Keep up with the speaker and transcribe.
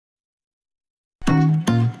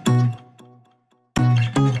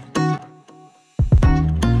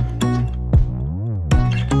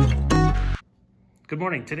Good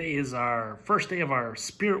morning. Today is our first day of our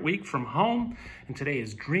Spirit Week from home, and today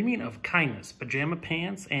is Dreaming of Kindness, pajama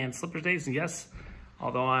pants and slippers days. And yes,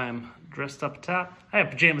 although I'm dressed up top, I have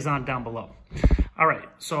pajamas on down below. All right,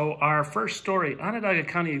 so our first story, Onondaga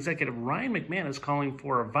County Executive Ryan McMahon is calling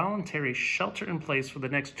for a voluntary shelter in place for the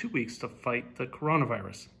next 2 weeks to fight the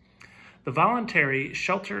coronavirus. The voluntary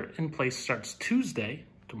shelter in place starts Tuesday,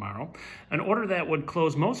 tomorrow, an order that would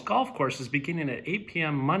close most golf courses beginning at 8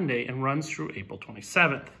 p.m. Monday and runs through April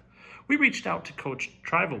 27th. We reached out to Coach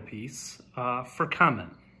Trivalpiece for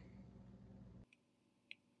comment.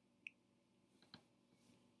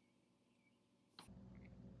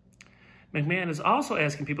 McMahon is also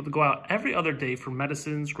asking people to go out every other day for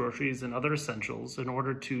medicines, groceries, and other essentials in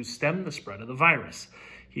order to stem the spread of the virus.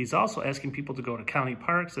 He's also asking people to go to county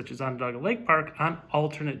parks, such as Onondaga Lake Park, on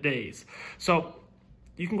alternate days. So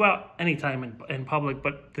you can go out anytime in public,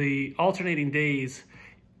 but the alternating days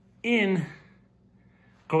in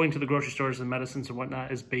going to the grocery stores and medicines and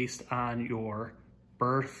whatnot is based on your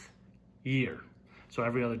birth year. So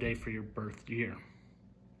every other day for your birth year.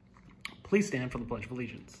 Please stand for the Pledge of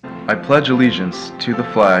Allegiance. I pledge allegiance to the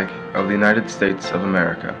flag of the United States of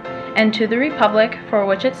America, and to the republic for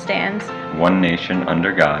which it stands, one nation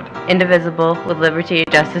under God, indivisible, with liberty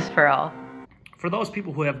and justice for all. For those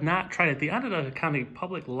people who have not tried it, the Onondaga County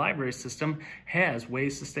Public Library System has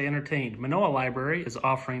ways to stay entertained. Manoa Library is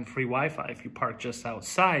offering free Wi-Fi if you park just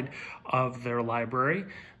outside of their library.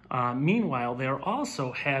 Meanwhile, they're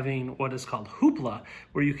also having what is called Hoopla,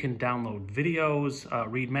 where you can download videos,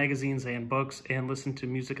 read magazines and books, and listen to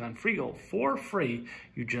music on Freegal for free.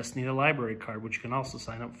 You just need a library card, which you can also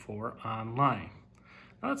sign up for online.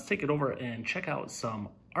 Now let's take it over and check out some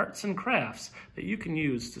arts and crafts that you can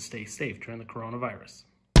use to stay safe during the coronavirus.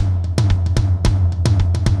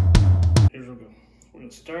 Here's what we'll go. We're going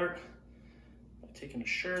to start by taking a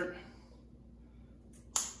shirt.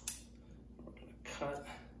 We're going to cut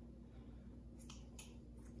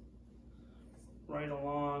right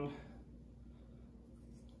along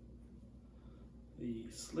the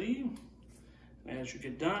sleeve. And as you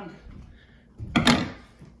get done,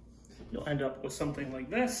 you'll end up with something like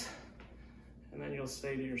this. And then you'll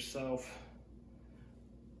say to yourself,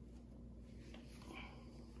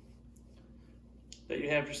 that you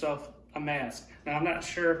have yourself a mask. Now, I'm not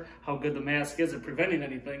sure how good the mask is at preventing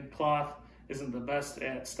anything. Cloth isn't the best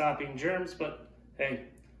at stopping germs, but hey,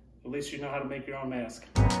 at least you know how to make your own mask.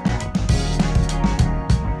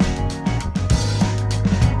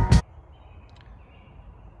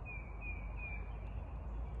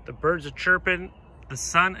 The birds are chirping, the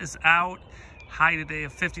sun is out. High today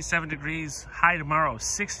of 57 degrees, high tomorrow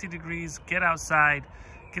 60 degrees. Get outside,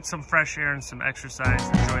 get some fresh air and some exercise.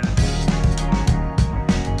 Enjoy the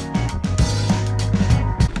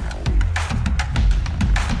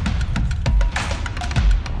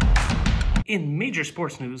day. In major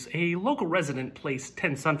sports news, a local resident placed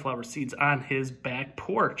 10 sunflower seeds on his back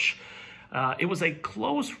porch. It was a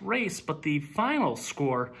close race, but the final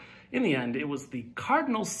score, in the end, it was the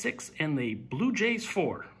Cardinals 6 and the Blue Jays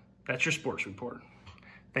 4. That's your sports report.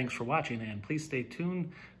 Thanks for watching, and please stay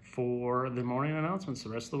tuned for the morning announcements the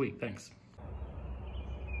rest of the week. Thanks.